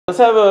Let's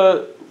have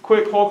a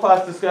quick whole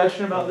class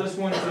discussion about this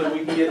one so that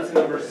we can get to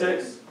number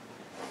 6,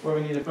 where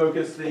we need to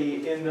focus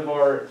the end of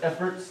our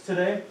efforts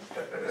today.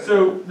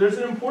 So there's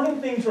an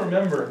important thing to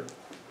remember.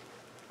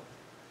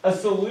 A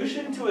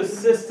solution to a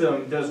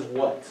system does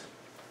what?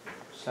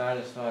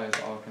 Satisfies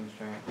all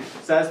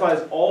constraints.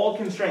 Satisfies all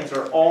constraints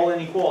or all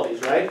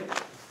inequalities, right?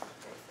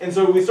 And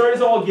so we started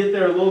to all get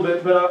there a little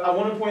bit, but I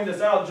want to point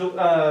this out.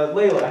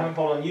 Layla, I haven't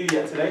called on you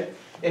yet today.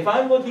 If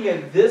I'm looking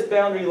at this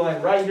boundary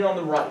line right here on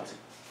the right,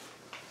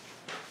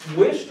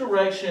 which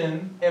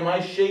direction am I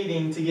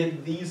shading to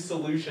get these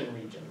solution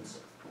regions?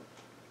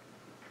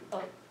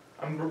 Up.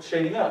 I'm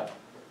shading up.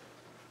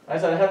 I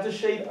said I have to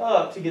shade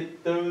up to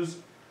get those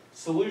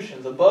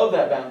solutions above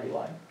that boundary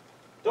line.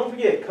 Don't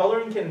forget,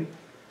 coloring can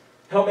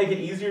help make it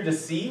easier to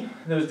see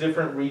those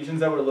different regions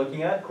that we're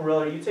looking at.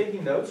 Corell, are you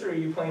taking notes or are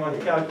you playing on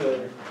your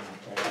calculator?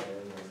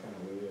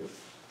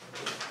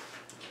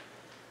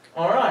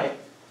 All right.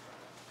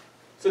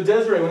 So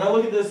Desiree, when I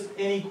look at this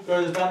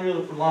this boundary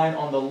line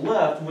on the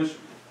left, which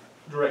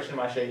direction am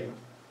I shading?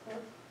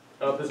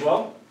 Up as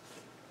well?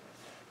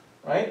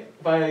 Right?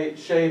 If I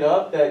shade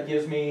up, that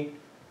gives me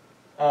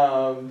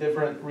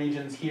different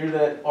regions here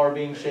that are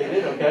being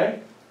shaded,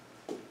 okay?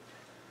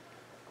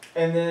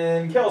 And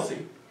then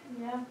Kelsey.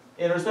 Yeah.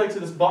 In respect to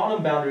this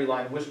bottom boundary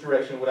line, which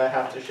direction would I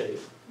have to shade?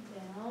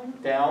 Down.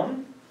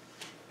 Down.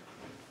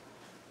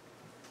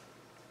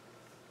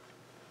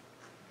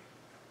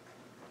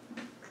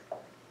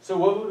 So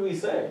what would we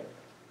say?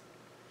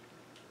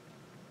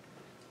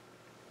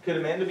 Could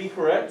Amanda be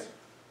correct?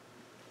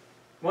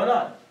 Why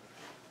not?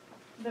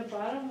 The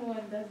bottom one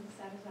doesn't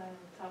satisfy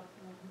the top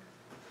one.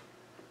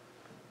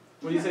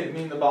 What do you say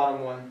mean the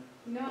bottom one?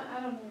 No,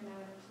 I don't really know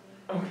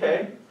what I'm saying.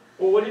 Okay.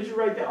 Well, what did you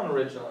write down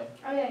originally?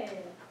 Oh yeah.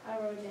 I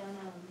wrote down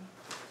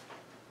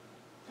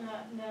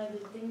no, the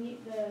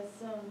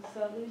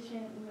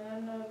solution,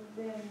 none of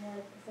them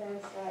have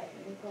satisfied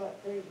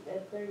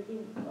the 3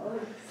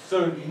 inequalities.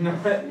 So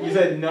you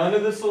said none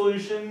of the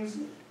solutions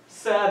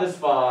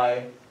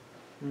satisfy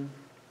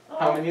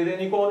how many of the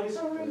inequalities?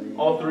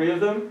 All 3 of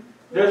them?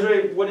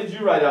 Desiree, what did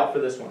you write out for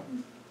this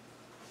one?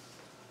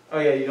 Oh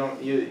yeah,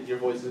 your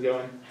voice is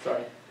going.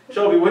 Sorry.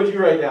 Shelby, what did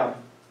you write down?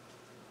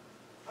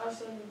 I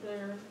said that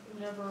they're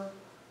never,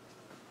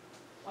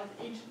 like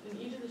in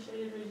each of the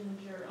shaded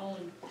regions, you're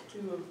only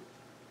two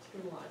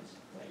lines.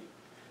 Wait,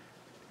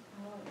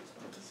 how do I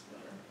explain this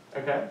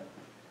better? Okay.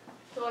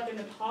 So like in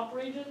the top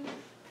region,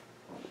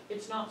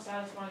 it's not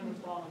satisfying the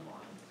bottom line.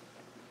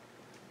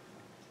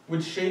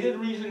 Would shaded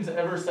regions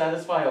ever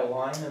satisfy a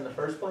line in the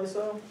first place,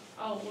 though?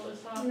 Oh, well,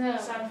 it's not No.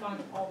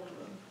 satisfying all of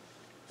them.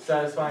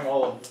 Satisfying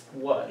all of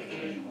what?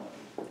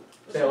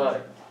 Say it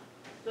louder.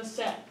 The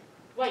set.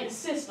 Wait, the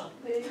system.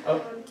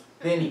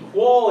 The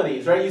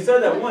inequalities, right? You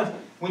said that once.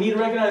 We need to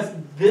recognize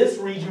this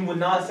region would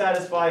not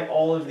satisfy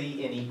all of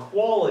the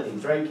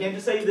inequalities, right? You can't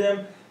just say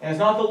them, and it's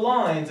not the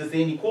lines, it's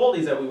the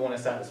inequalities that we want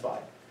to satisfy.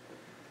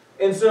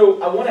 And so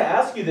I want to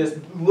ask you this,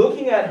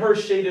 looking at her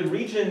shaded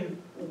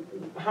region,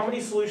 how many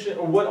solutions,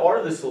 or what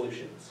are the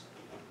solutions?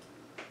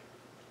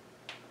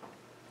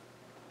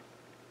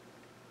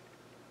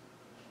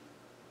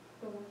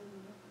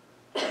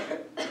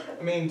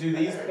 I mean, do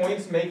these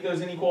points make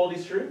those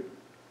inequalities true?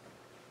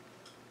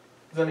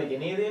 Does that make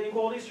any of the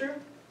inequalities true?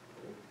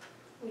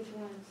 Which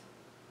ones?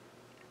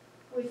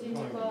 Which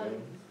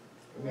inequalities?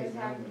 What's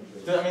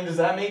happening? Does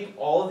that make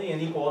all of the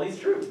inequalities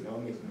true? No,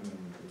 it makes none of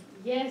them true.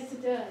 Yes,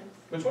 it does.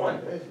 Which one?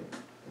 It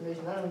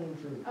makes none of them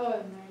true. Oh, no,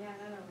 yeah,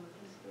 none of them.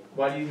 Just kidding.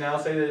 Why do you now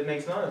say that it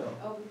makes none of them?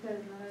 Oh, because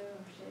none of them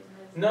are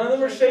shaded. None of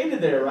them are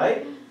shaded there,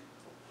 right?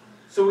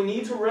 So we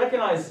need to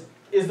recognize,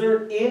 is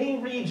there any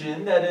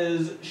region that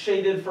is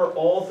shaded for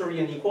all 3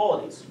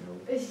 inequalities?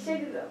 No. It's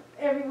shaded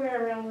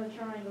everywhere around the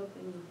triangle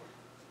thingy.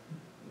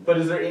 But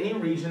is there any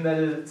region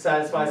that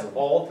satisfies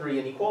all 3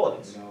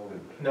 inequalities? No.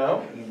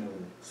 No? No.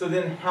 So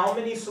then how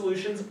many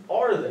solutions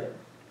are there?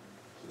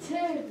 2,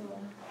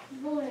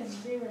 1,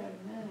 0,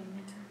 none.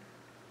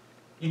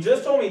 You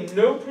just told me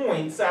no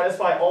points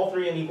satisfy all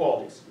 3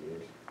 inequalities.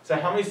 Yes. So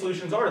how many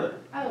solutions are there?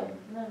 Oh,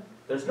 none.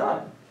 There's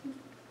none.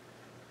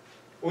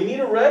 We need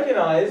to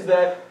recognize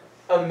that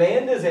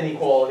Amanda's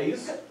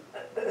inequalities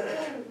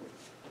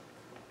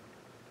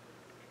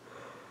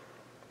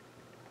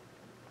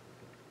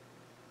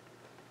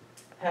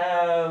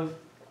have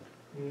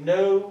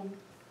no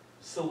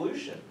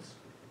solutions.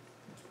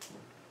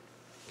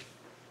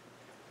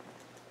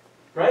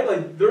 Right?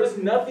 Like, there is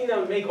nothing that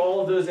would make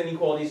all of those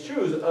inequalities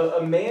true.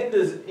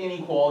 Amanda's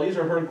inequalities,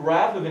 or her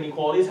graph of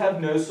inequalities, have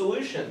no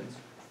solutions.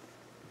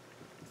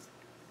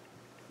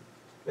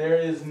 There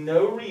is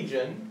no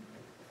region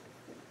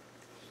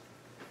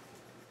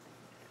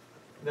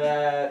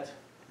that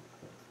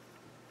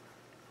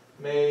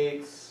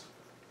makes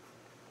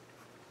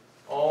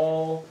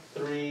all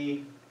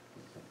 3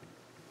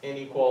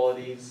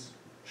 inequalities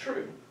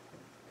true.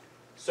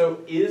 So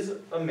is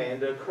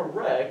Amanda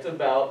correct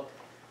about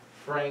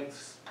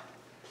Frank's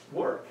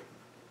work?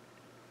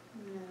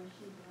 No,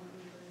 she's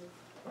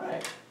not.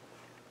 Right.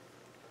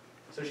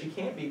 So she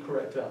can't be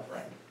correct about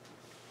Frank.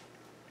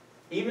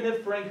 Even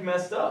if Frank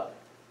messed up.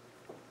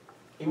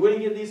 he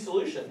wouldn't get these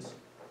solutions.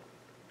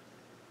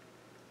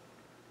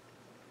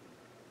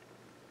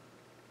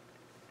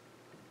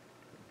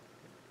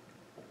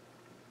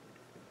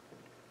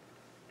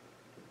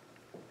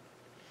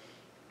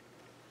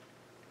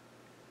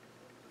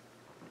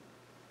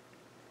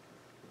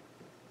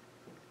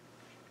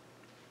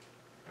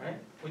 Right?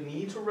 We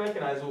need to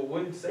recognize what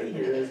we would say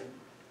here is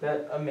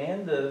that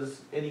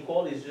Amanda's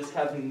inequalities just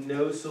have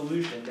no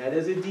solution. That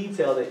is a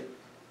detail that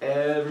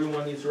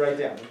everyone needs to write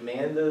down.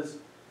 Amanda's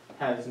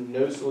has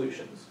no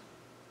solutions.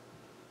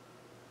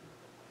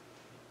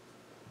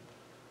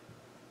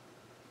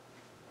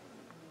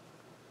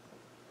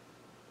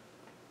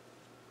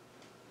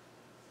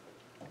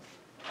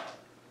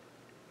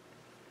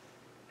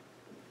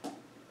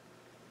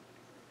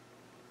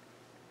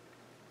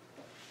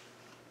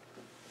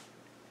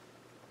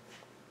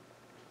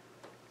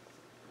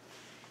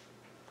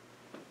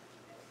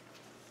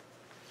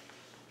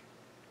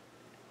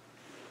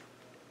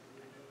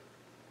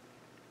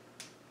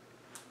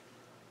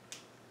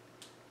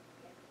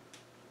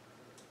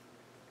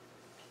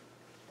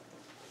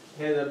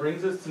 Okay, that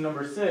brings us to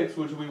number 6,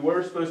 which we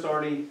were supposed to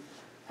already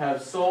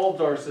have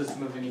solved our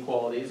system of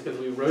inequalities because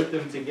we wrote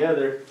them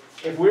together.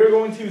 If we're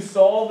going to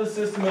solve the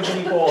system of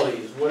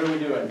inequalities, what are we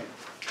doing?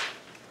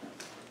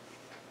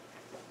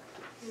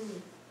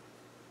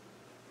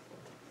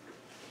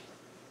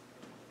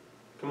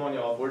 Come on,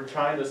 y'all. If we're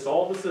trying to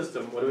solve the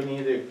system, what do we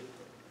need to do?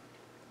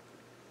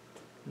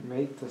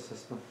 Make the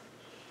system.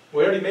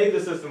 We already made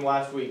the system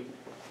last week.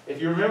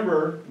 If you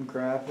remember,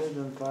 Graph it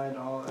and find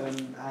all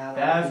and add.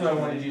 that's what I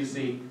wanted you to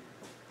see.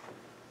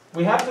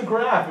 We have to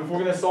graph if we're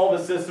going to solve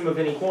a system of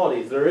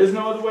inequalities. There is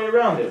no other way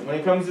around it. When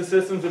it comes to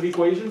systems of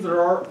equations,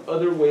 there are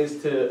other ways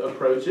to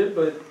approach it,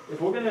 but if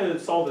we're going to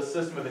solve a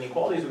system of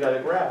inequalities, we've got to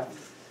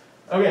graph.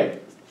 Okay,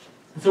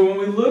 so when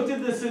we looked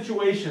at the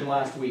situation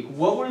last week,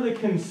 what were the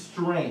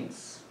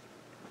constraints?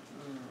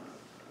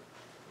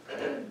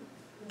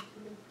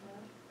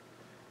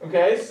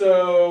 Okay,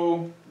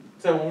 so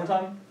say it one more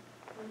time.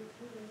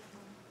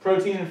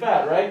 Protein and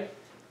fat, right?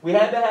 We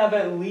had to have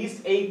at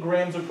least 8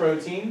 grams of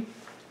protein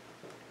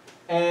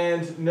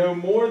and no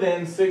more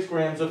than 6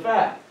 grams of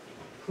fat.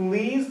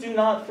 Please do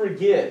not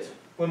forget,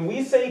 when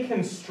we say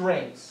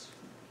constraints,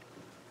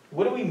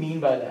 what do we mean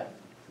by that?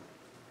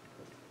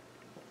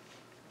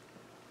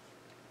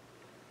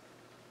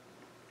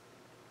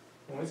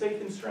 When we say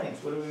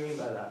constraints, what do we mean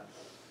by that?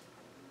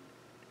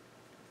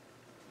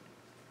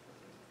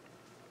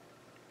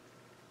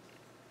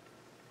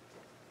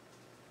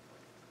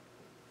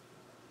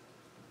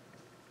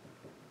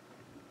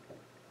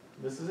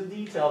 This is a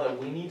detail that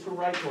we need to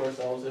write to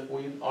ourselves if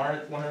we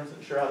aren't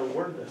 100% sure how to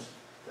word this.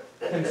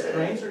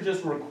 Constraints are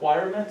just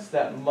requirements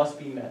that must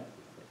be met.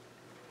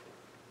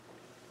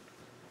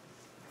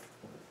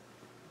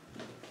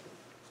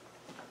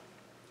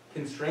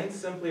 Constraints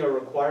simply are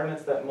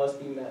requirements that must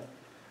be met.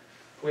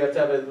 We have to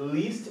have at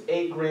least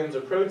 8 grams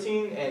of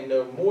protein and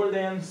no more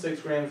than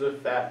 6 grams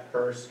of fat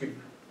per scoop.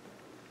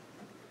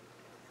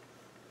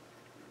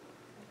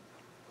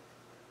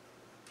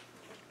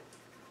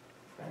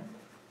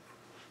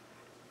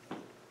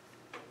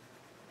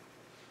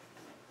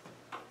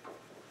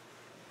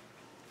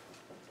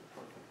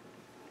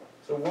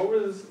 So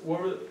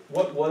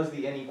what was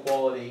the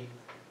inequality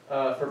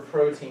for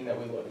protein that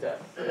we looked at?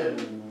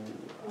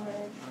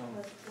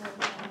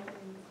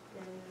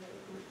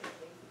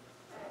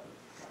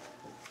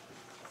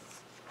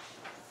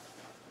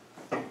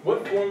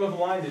 What form of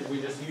line did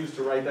we just use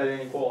to write that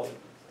inequality?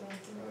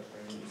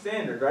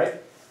 Standard,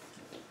 right?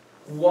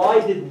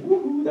 Why did,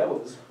 woohoo, that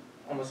was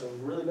almost a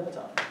really bad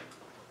time.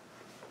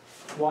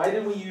 Why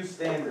did we use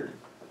standard?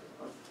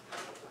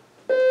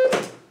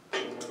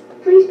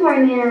 Please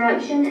pardon the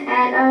interruption.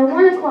 At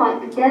 1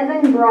 o'clock,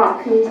 Devin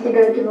Brock needs to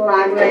go to the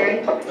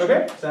library.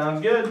 Okay,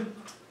 sounds good.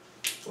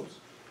 Whoops.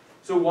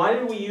 So why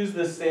did we use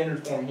this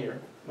standard form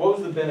here? What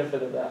was the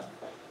benefit of that?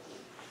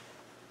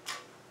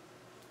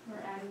 We're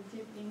adding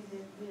 2 things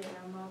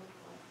and multiplying.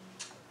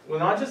 Well,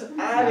 not just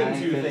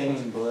adding 2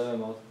 things. Below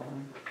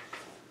multiplying.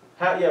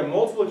 Yeah,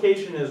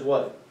 multiplication is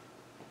what?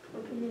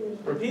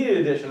 Repeated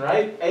addition,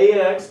 right?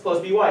 AX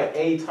plus BY.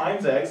 A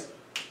times X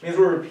means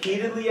we're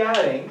repeatedly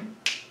adding.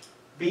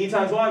 B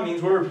times Y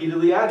means we're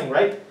repeatedly adding,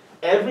 right?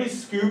 Every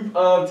scoop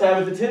of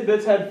Tabitha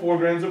Tidbits had 4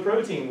 grams of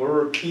protein.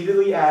 We're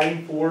repeatedly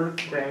adding 4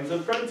 grams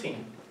of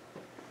protein.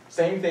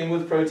 Same thing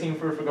with protein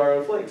for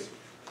Figaro flakes.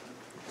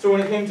 So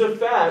when it came to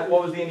fat,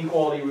 what was the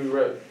inequality we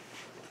wrote?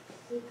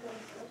 6x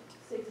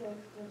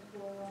plus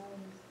 4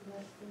 is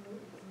less than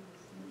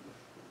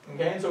 18%.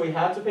 Okay, and so we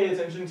have to pay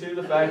attention to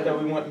the fact that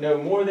we want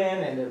no more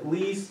than and at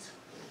least.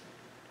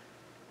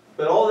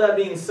 But all that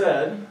being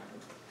said,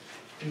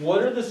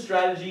 what are the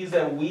strategies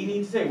that we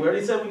need to take? We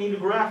already said we need to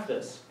graph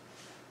this.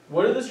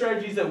 What are the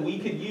strategies that we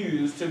could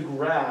use to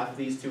graph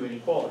these 2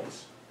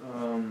 inequalities?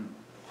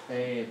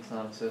 A, it's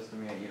not a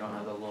system yet. You don't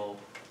have the little.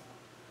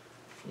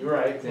 You're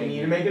right. We need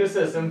to make it a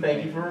system.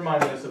 Thank you for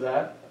reminding us of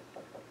that.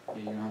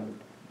 You don't have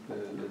the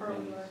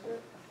things.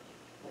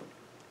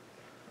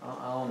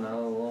 I don't know,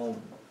 a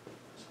little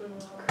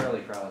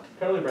Curly brackets.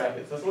 Curly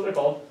brackets, that's what they're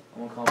called.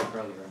 I'm gonna call them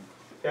curly brackets.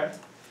 Okay.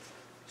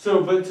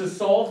 So, but to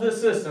solve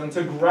this system,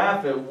 to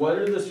graph it, what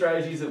are the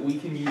strategies that we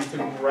can use to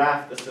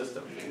graph the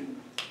system?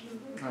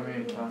 I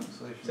mean, find the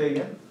solution. Say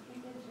again.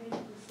 You can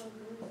change the slope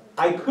intercept.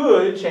 I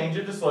could change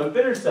it to slope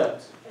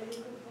intercept. And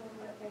you can form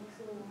an X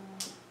or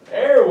Y.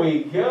 There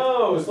we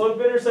go, slope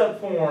intercept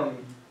form.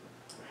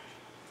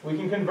 We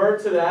can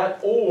convert to that,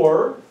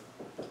 or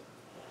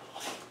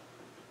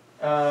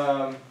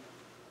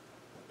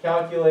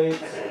calculate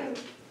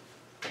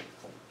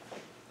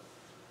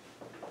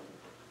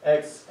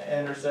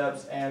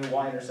x-intercepts and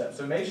y-intercepts.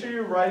 So make sure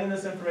you're writing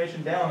this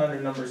information down under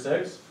number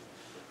 6.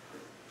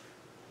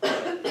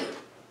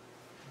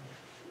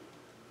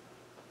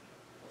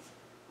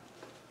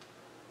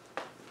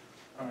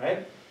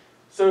 Alright,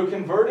 so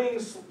converting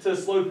to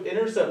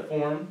slope-intercept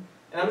form,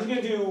 and I'm just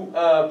going to do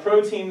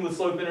protein with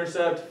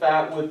slope-intercept,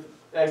 fat with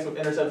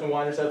x-intercepts and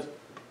y-intercepts.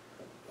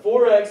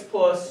 4x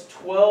plus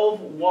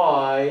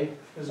 12y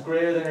is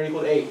greater than or equal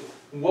to 8.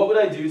 What would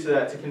I do to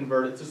that to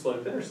convert it to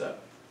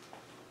slope-intercept?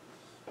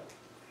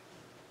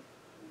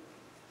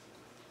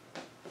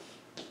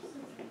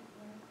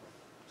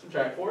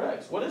 Subtract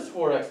 4x. What is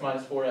 4x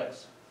minus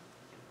 4x?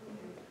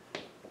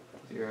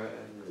 0.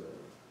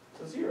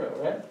 So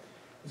 0, right?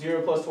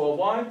 0 plus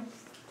 12y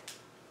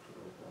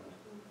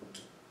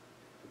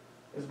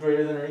is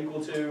greater than or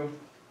equal to,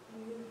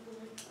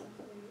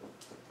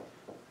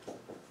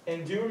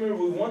 and do remember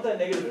we want that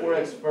negative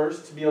 4x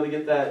first to be able to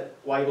get that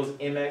y equals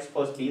mx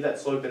plus b, that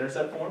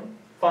slope-intercept form.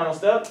 Final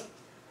step.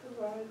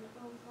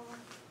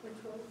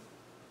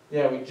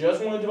 Yeah, we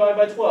just want to divide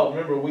by 12.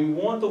 Remember, we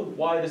want the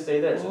y to stay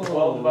there, so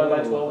 12 divided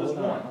by 12 is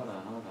 1. Hold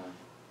on.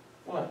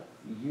 What?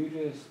 You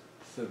just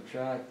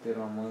subtracted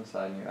on one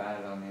side and you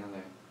added on the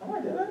other. Oh, I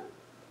did that.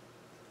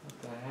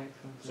 What the heck?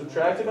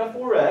 Subtracted by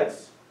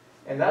 4x,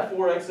 and that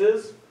 4x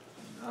is?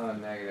 Oh,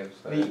 negative.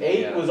 So The 8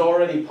 yeah. was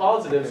already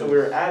positive, so we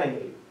were adding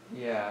 8.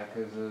 Yeah,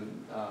 because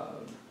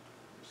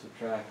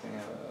subtracting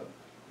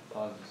a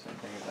positive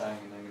something is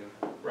adding a negative.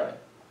 Right.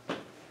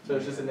 So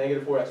it's just a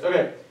negative 4x.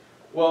 Okay.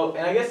 Well,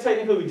 and I guess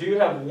technically we do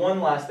have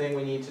one last thing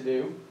we need to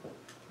do.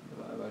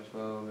 Divided by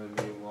 12 would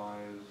be y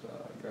is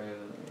greater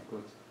than or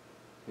equal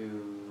to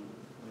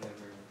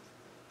whatever.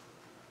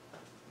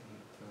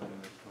 8 divided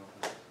by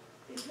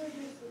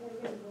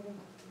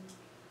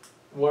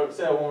 12.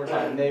 Say that one more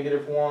time.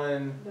 Negative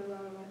 1.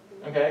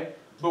 Okay.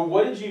 But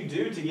what did you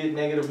do to get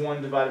negative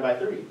 1 divided by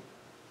 3?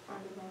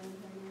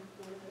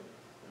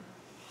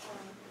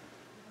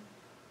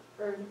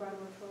 Or divided by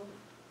 12.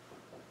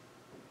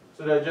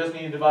 So do I just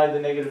need to divide the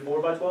negative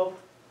 4 by 12?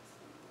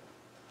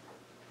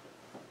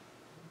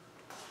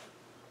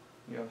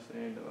 You also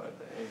need to divide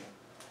the 8.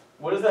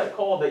 What is that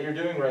called that you're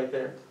doing right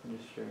there?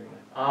 Distribute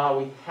it.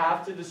 We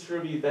have to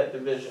distribute that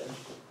division.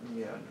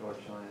 Yeah,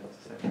 unfortunately, it's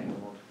the same thing as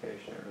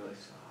multiplication. It really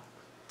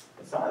sucks.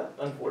 It's not,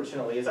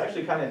 unfortunately, it's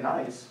actually kind of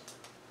nice.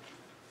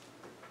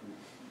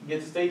 You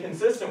get to stay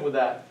consistent with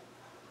that.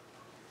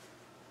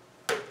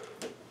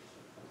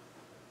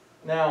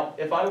 Now,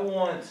 if I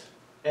want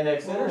an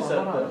x-intercept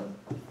though,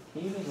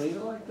 Can you just leave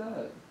it like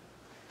that?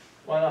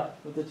 why not?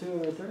 With the 2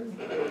 over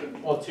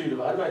 3? Well, 2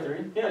 divided by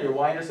 3. Yeah, your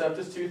y-intercept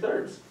is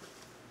 2/3.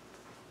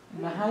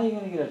 Now, how are you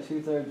going to get a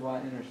 2/3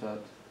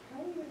 y-intercept?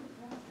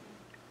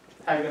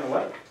 How are you going to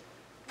what?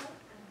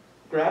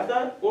 Graph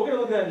that? We're going to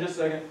look at that in just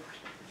a second.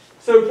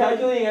 So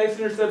calculating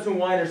x-intercepts and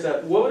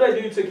y-intercept. What would I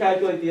do to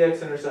calculate the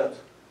x-intercept?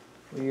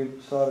 Well, you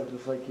solved it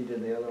just like you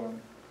did the other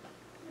one.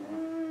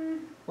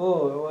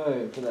 Oh,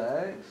 wait, for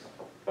the x?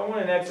 If I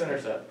want an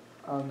x-intercept.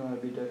 Oh no,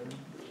 it'd be different.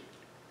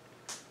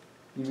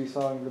 You'd be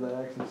solving for the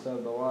x instead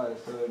of the y,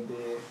 so it'd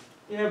be...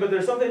 Yeah, but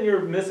there's something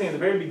you're missing at the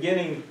very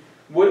beginning.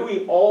 What do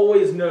we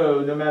always know,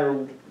 no matter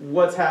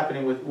what's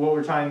happening with what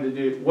we're trying to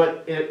do,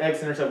 what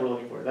x-intercept we're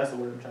looking for? That's the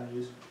word I'm trying to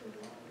use.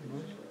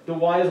 The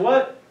y is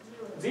what?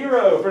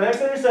 0. For an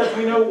x-intercept,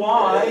 we know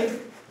y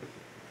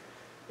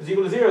is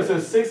equal to 0. So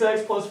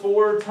 6x plus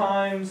 4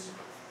 times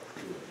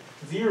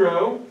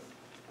 0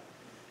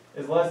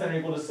 is less than or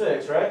equal to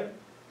 6, right?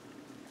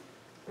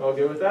 You all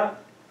good with that?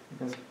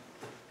 Okay.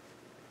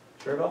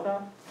 Sure about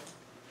that?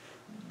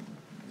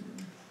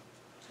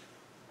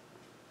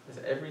 Is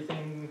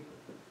everything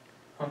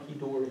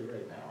hunky-dory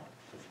right now?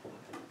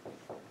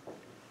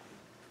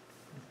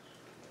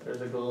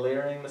 There's a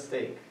glaring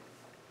mistake.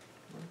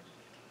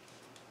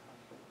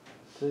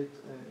 6x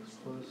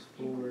plus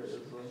 4 is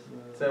less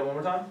than... Say that one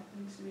more time.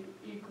 Needs to be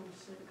equal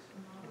 6 or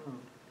not.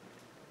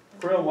 Oh.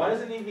 Bro, why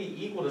does it need to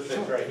be equal to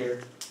 6 right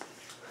here?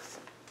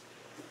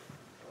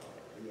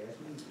 Yeah, it's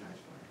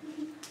nice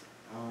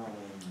one.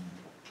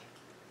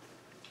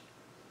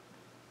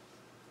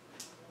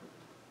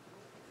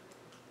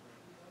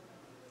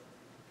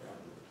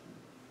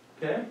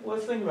 Okay,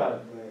 let's think about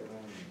it.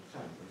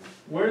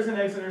 Where's an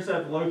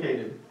x-intercept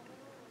located?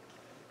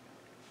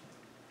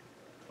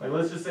 Like,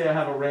 let's just say I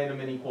have a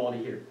random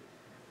inequality here.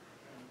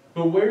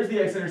 But where's the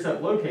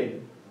x-intercept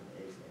located?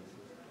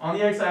 On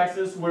the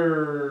x-axis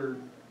where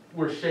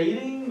we're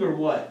shading or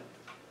what?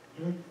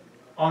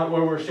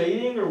 Where we're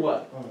shading or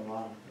what? On the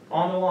line.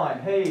 On the line.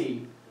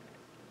 Hey,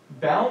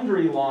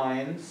 boundary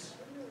lines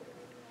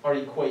are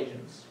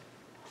equations.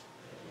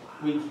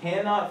 We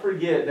cannot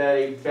forget that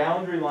a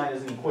boundary line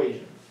is an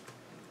equation.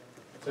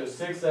 So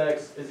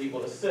 6x is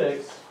equal to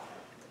 6.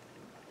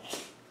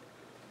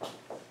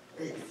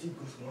 X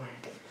equals 1.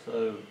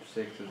 So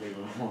 6 is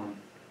equal to 1.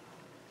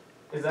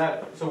 Is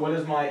that, so what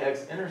is my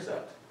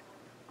x-intercept?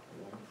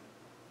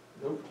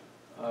 Nope.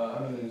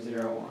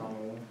 0,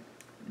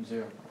 1.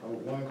 0.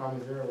 1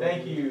 comma 0.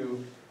 Thank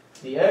you.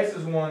 The x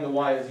is 1, the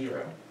y is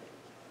 0.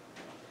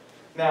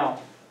 Now,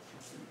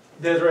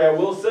 Desiree, I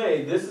will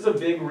say, this is a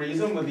big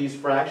reason with these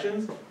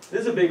fractions.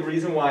 This is a big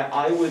reason why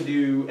I would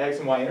do x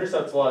and y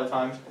intercepts a lot of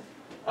times.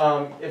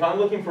 If I'm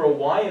looking for a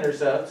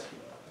y-intercept,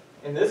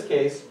 in this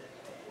case,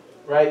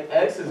 right,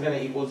 x is going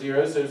to equal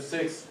 0, so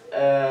 6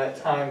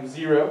 times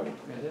 0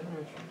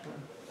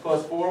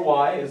 plus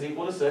 4y is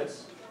equal to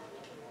 6.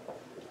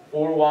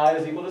 4y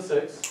is equal to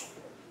 6.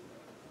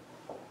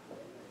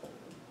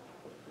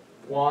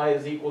 Y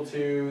is equal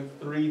to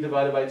 3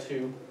 divided by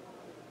 2,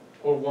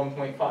 or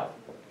 1.5.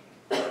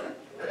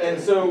 And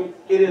so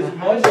it is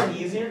much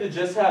easier to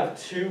just have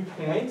 2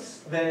 points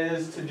than it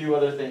is to do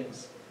other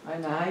things. I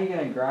know, how are you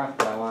going to graph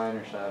that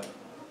y-intercept?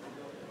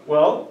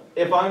 Well,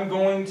 if I'm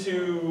going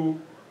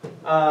to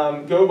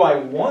go by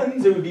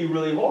ones, it would be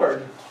really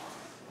hard.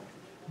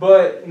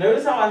 But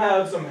notice how I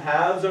have some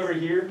halves over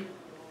here?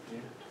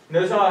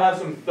 Notice how I have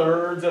some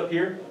thirds up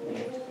here?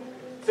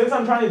 Since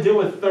I'm trying to deal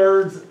with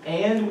thirds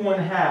and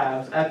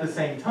 1/2 at the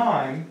same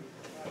time,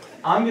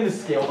 I'm going to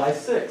scale by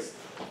 6.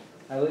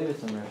 I believe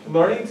it's in there.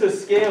 Learning to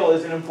scale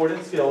is an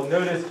important skill.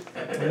 Notice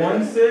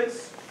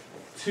 1/6,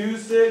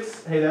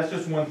 2/6, hey, that's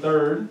just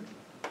 1/3.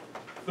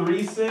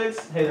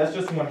 3/6, hey, that's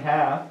just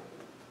 1/2.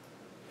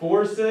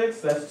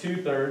 4/6, that's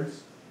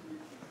 2/3.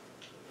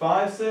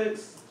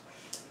 5/6,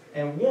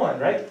 and 1,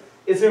 right?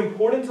 It's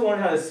important to learn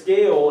how to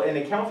scale and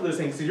account for those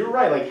things. So you're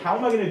right, like how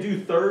am I going to do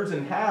thirds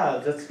and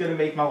halves? That's going to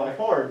make my life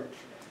hard.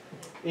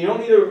 You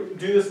don't need to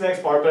do this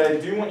next part, but I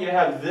do want you to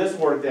have this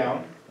worked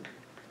down.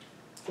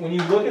 When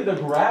you look at the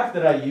graph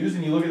that I use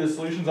and you look at the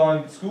solutions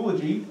on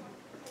Schoology,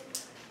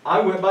 I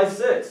went by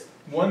 6.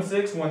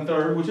 1/6,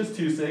 1/3, which is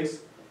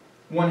 2/6.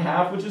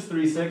 1/2, which is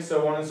 3/6,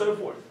 so on and so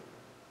forth.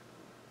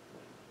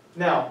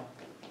 Now,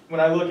 when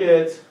I look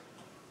at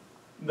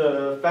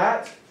the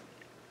fat,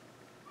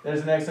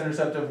 there's an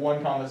x-intercept of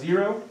 1,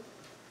 0,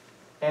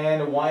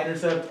 and a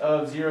y-intercept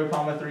of 0,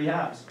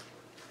 3/2.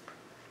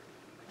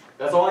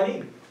 That's all I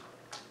need.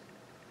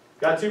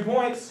 Got 2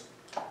 points.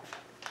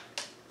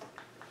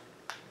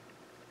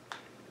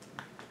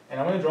 And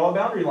I'm going to draw a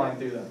boundary line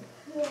through them.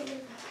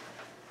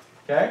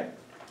 Okay?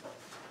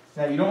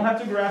 Now, you don't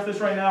have to graph this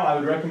right now. I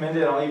would recommend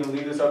it. I'll even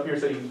leave this up here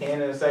so you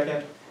can in a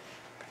second.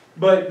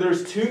 But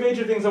there's 2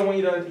 major things I want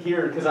you to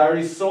hear, because I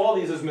already saw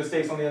these as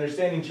mistakes on the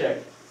understanding check.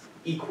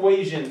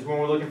 Equations when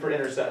we're looking for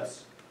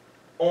intercepts.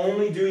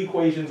 Only do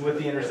equations with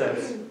the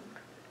intercepts.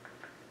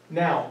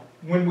 Now,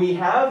 when we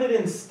have it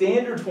in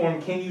standard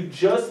form, can you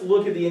just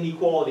look at the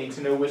inequality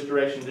to know which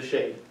direction to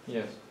shade?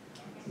 Yes.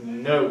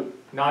 No,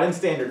 not in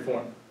standard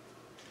form.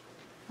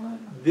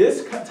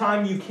 This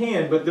time you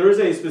can, but there is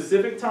a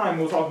specific time,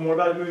 we'll talk more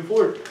about it moving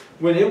forward,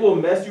 when it will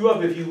mess you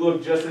up if you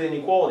look just at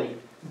inequality.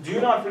 Do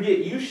not forget,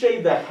 you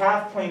shade the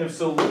half plane of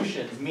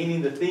solutions,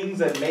 meaning the things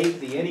that make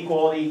the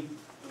inequality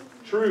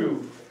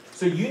true.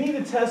 So you need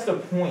to test a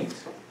point.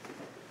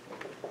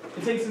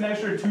 It takes an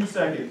extra 2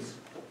 seconds.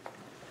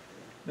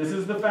 This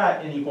is the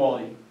fat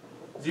inequality.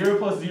 0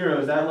 plus 0,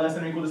 is that less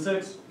than or equal to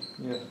 6?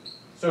 Yes.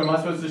 So am I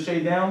supposed to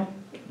shade down?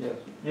 Yes.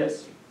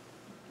 Yes.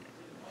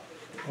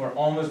 We're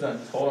almost done.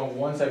 Just hold on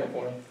 1 second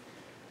for me.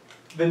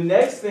 The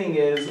next thing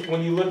is,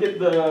 when you look at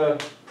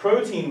the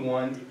protein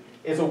one,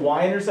 it's a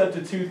y-intercept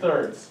of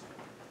 2/3.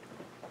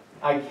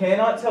 I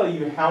cannot tell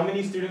you how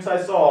many students I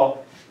saw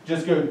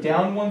just go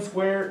down 1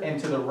 square and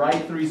to the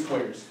right 3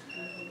 squares.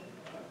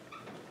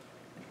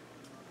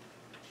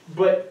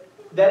 But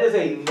that is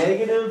a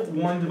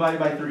 -1 divided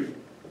by 3.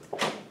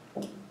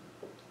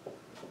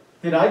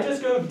 Did I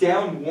just go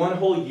down 1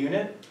 whole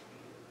unit?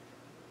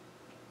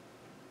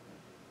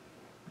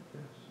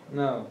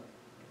 No.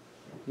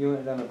 You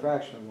went down a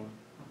fraction of 1.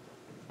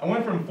 I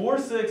went from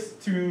 4/6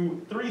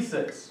 to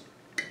 3/6.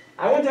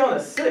 I went down a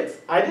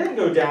 6. I didn't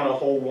go down a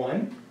whole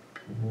 1.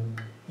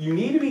 You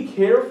need to be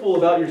careful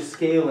about your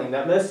scaling.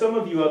 That messed some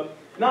of you up,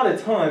 not a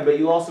ton, but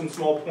you lost some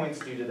small points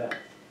due to that.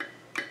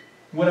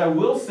 What I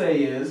will say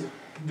is,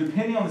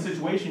 depending on the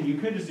situation, you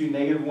could just do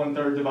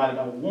 -1/3 divided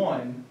by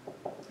 1,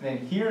 and then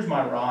here's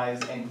my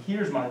rise, and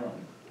here's my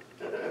run.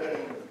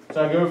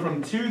 So I go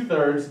from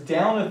 2/3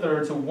 down a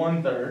third to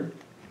 1/3,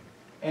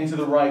 and to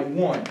the right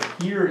 1.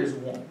 Here is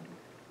 1.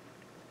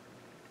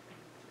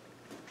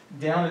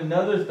 Down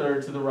another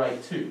third to the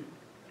right 2.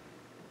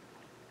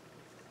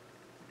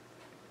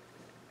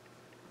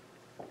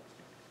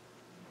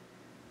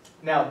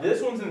 Now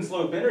this one's in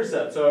slope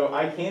intercept, so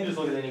I can just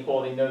look at the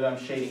inequality and know that I'm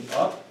shading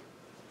up.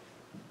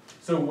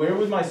 So where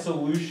would my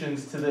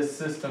solutions to this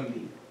system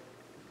be?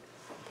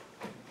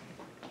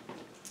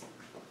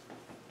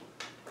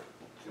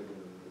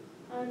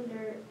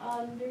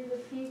 Under the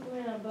pink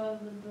one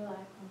above the black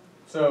one.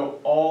 So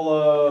all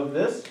of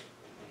this,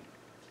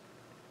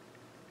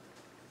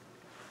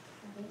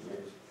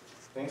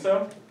 think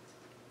so?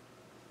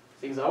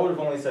 See, because I would have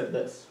only said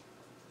this.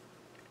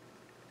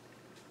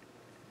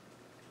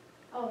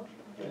 Oh,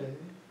 okay.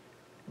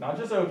 Not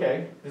just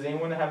okay. Does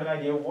anyone have an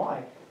idea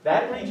why?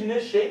 That region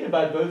is shaded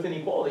by both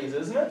inequalities,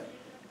 isn't it?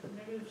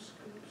 Negative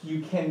scoops.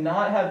 You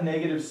cannot have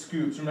negative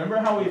scoops. Remember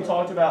how we've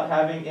talked about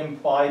having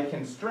implied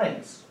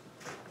constraints?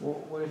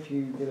 Well, what if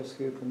you get a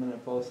scoop and then it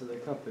falls to the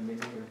cup and then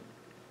you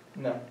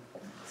No.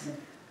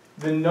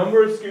 The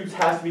number of scoops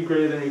has to be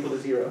greater than or equal to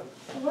 0.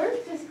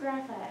 Where's this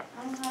graph at?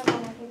 I don't have it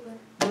on my paper.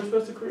 You were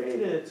supposed to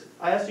create it.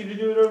 I asked you to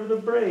do it over the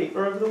break,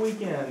 or over the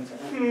weekend.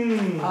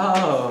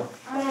 Oh,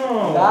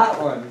 Oh.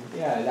 that one.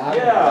 Yeah, that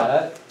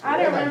Yeah. one. I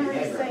don't remember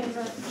these things.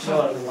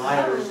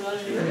 Liars.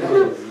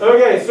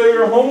 Okay, so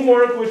your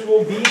homework, which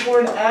will be for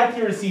an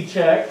accuracy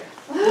check.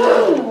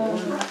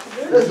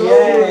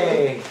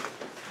 Yay.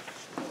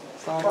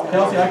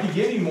 Kelsey, I could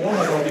give you more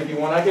homework if you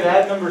want. I could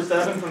add number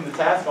 7 from the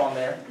task on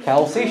there.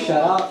 Kelsey,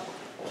 shut up.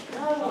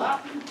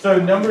 So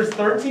numbers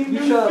 13 You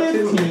through shut up,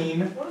 too.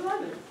 15, What did I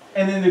do?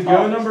 and then to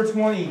go number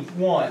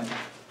 21.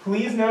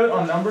 Please note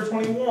on number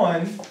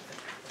 21,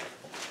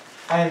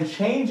 I am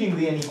changing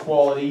the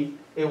inequality.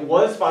 It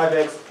was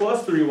 5x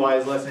plus 3y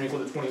is less than or equal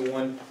to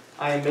 21.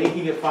 I am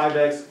making it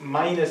 5x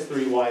minus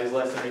 3y is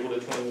less than or equal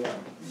to 21.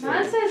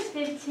 Mine says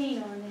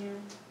 15 on there.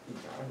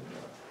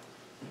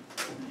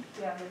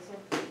 Yeah, that's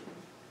it.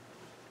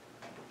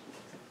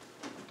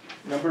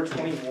 Number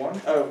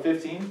 21, oh,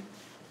 15.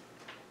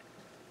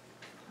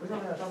 What are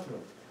you talking about?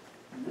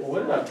 Well,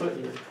 what did I put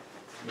here?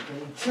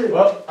 True.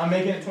 Well, I'm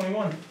making it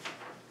 21.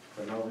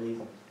 For no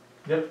reason.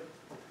 Yep.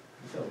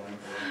 You so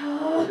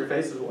lame. Your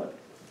face is what?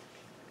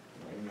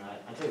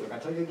 I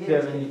told you again.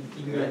 Devin,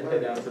 you can go ahead and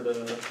head down to the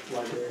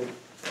library.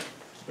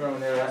 Remember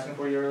when they were asking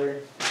for you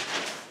earlier?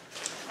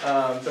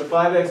 So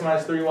 5x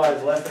minus 3y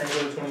is less than or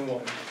equal to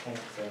 21. Thank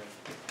you, sir.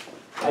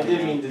 I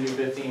did mean to do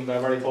 15, but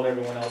I've already told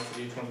everyone else to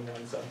do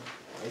 21, so.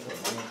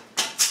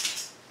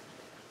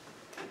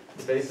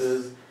 The face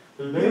is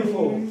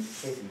Beautiful. beautiful.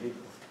 Face is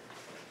beautiful.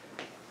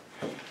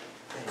 I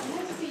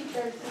see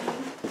 13.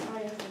 Oh,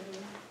 yes, I do.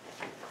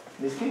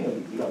 This thing will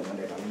be up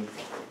Monday by me.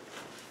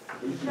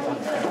 You keep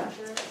talking about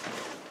it.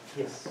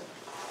 Yes.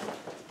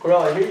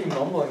 Corel, I hear you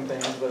mumbling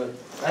things, but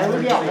I When do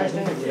we haven't get heard you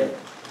understanding say shit? anything.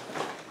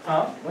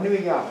 Huh? When do we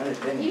get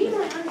understanding You shit?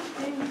 don't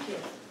understand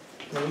shit.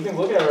 I mean, you can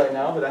look at it right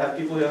now, but I have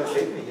people who haven't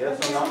taken it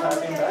yet, so I'm not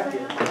passing it back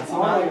yet.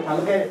 I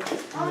look at it.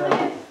 I'll look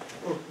at it.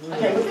 I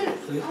can't look at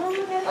it. I'll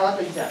look at it. I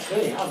thought you said,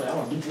 hey, I'm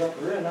gonna beat you up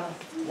for real now.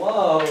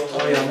 Whoa.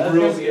 Oh, yeah, I'm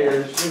real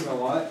scared. She's gonna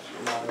watch.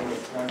 I want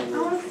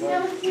to see, I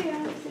want to see, I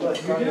want to see.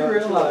 Look, You do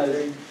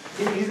realize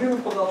he's gonna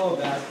pull the whole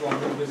basketball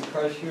and just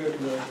crush you with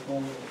the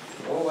phone.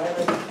 Oh,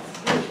 whatever.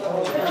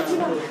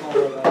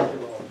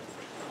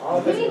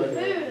 You need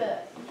food.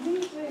 You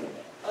need food.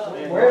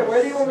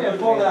 Where do you want me to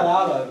pull that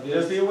out of?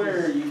 Just be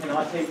aware, you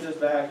cannot take this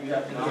back, you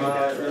have to take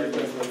that really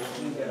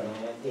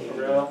quickly.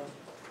 For real?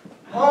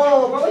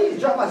 Oh, bro, you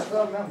dropped my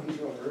stuff, man. I'm gonna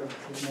beat you up for real.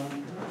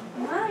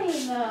 Mine.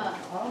 I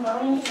don't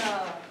know.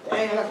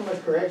 Dang, I got so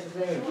much corrections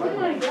in. Oh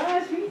my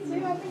gosh, me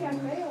too. I think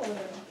I failed.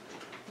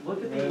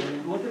 Look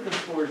at the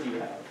scores you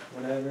have.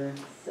 Whatever,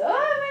 So,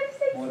 I made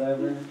 6.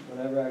 whatever,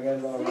 I got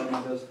it all right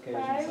in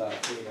justification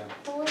side. Here you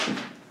go. 4.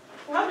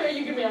 How dare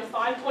you give me a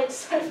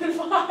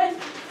 5.75?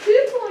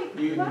 2.5.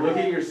 You look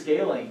at your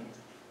scaling.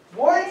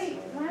 What?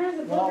 Mine has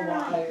a Well, bigger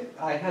eye.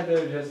 I had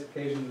no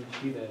justification than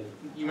she did.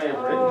 You may have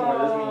written more,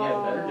 doesn't mean you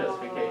have better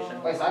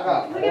justification. Wait, so I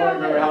got Look at all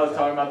Remember how I was this.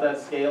 talking about that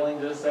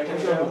scaling just a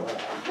second ago?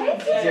 Hey,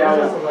 See how it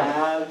was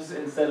halves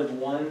instead of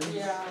ones?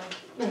 Yeah.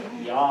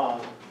 Yeah.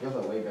 Yours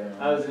are way better.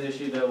 That was an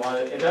issue that a lot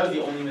of, if that was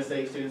the only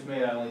mistake students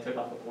made, I only took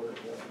off a quarter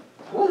point.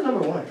 What was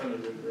number one? From the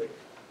rubric.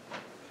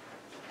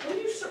 Well,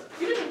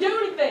 you didn't do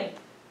anything.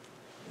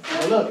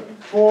 Oh, look,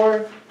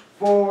 4,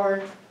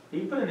 4,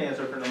 You put an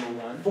answer for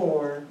number 1.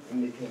 4,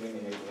 and this came in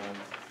and everyone.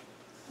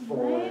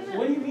 4. Mine.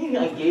 What do you mean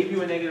I gave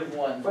you a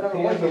 -1? But number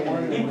one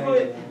came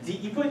in.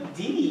 You put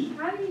D.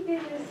 How do you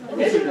get this one?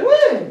 This is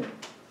one.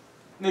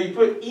 No, you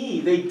put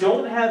E. They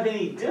don't have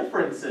any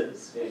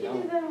differences. You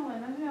can do that one. I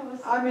don't know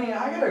what's. I mean,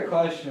 I got a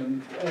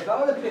question. If I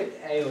would have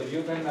picked A, would you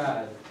have been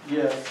mad?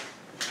 Yes.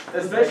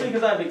 Especially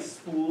because I've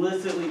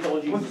explicitly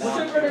told you What's not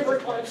your to. critical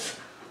close?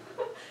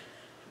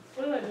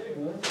 What did I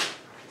do?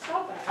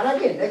 Stop that. How did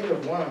I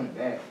get -1 on the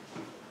back?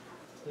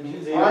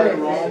 You Oh, I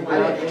didn't wrong think- for I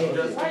not didn't getting think-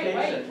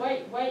 justification.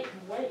 Wait.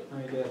 Oh,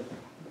 you did.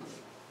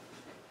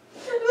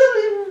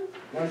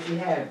 Once you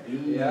have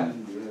B, Yeah.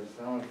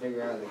 someone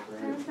figure out the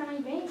correct That's how you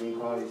make.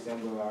 inequality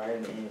symbol, alright,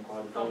 and the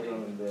inequality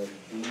symbol, and the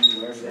B,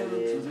 wherever that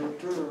is. And the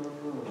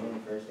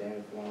first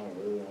and form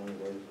really only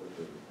works with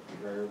the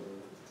verbal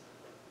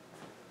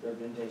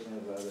representation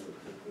of other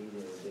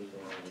completed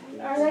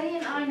addition. Are they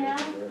in I now?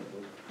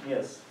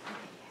 Yes.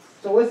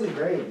 So what's the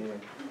grade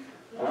then?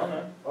 I don't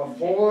know. A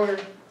 4,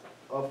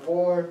 a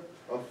 4,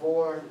 a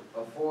 4,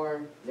 a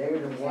 4,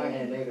 -1,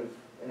 and a negative,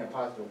 and a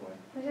positive 1.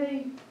 I tell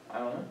you, I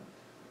don't know.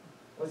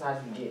 What's the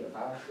highest you get? A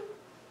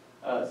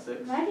 5?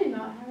 6. I did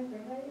not have a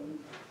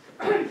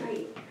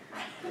grade.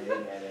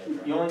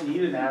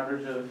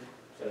 average of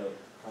So,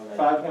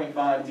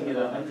 5.5 to get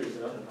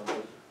 100, though.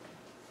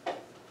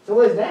 So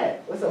what's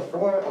that? What's a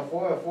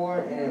 4,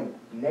 and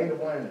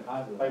 -1 and a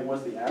positive? Like,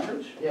 what's the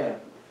average? Yeah.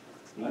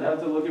 I'd have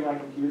to look at my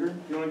computer.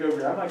 If you wanna go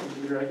grab my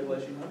computer, I can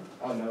let you know.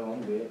 Oh no,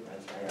 I'm good.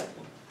 I got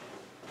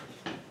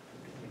you.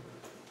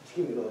 Just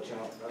give me a little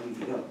chance. I'll leave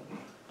you up.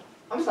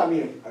 I'm just not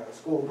being a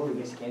school bully,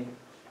 Miss Ken.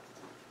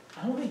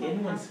 I don't think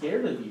anyone's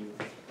scared of you.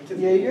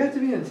 Yeah, you have to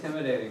be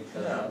intimidating for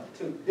that.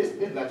 This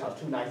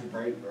laptop's too nice to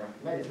break, bro.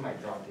 Maybe this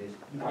might drop this.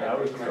 Yeah, I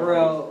was-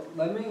 Pharrell,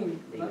 let me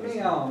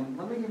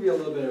give you a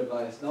little bit of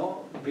advice.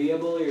 Don't be a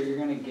bully or you're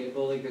gonna get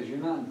bullied because you're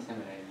not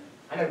intimidating.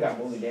 I never got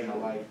bullied in my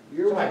life.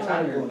 You're Somebody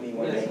tried to one bully me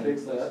one yes, day.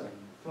 fix that.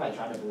 Somebody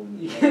tried to bully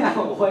me.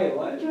 Yeah, wait,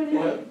 what? What?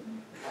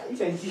 You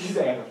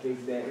said I can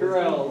fix that.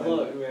 Pharrell,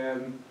 look,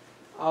 man.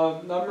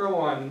 Number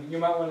one, you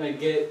might want to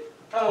get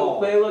Oh,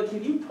 tall. Layla,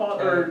 can you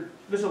pause, or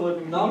Mr.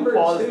 Lippin, can Number you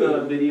pause two.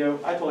 the video?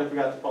 I totally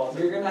forgot to pause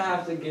it. You're gonna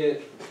have to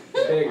get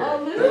bigger.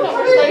 Oh, this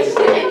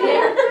conversation in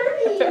there.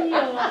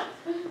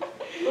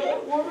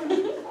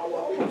 I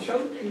won't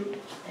choke you.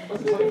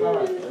 What's the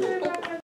 25?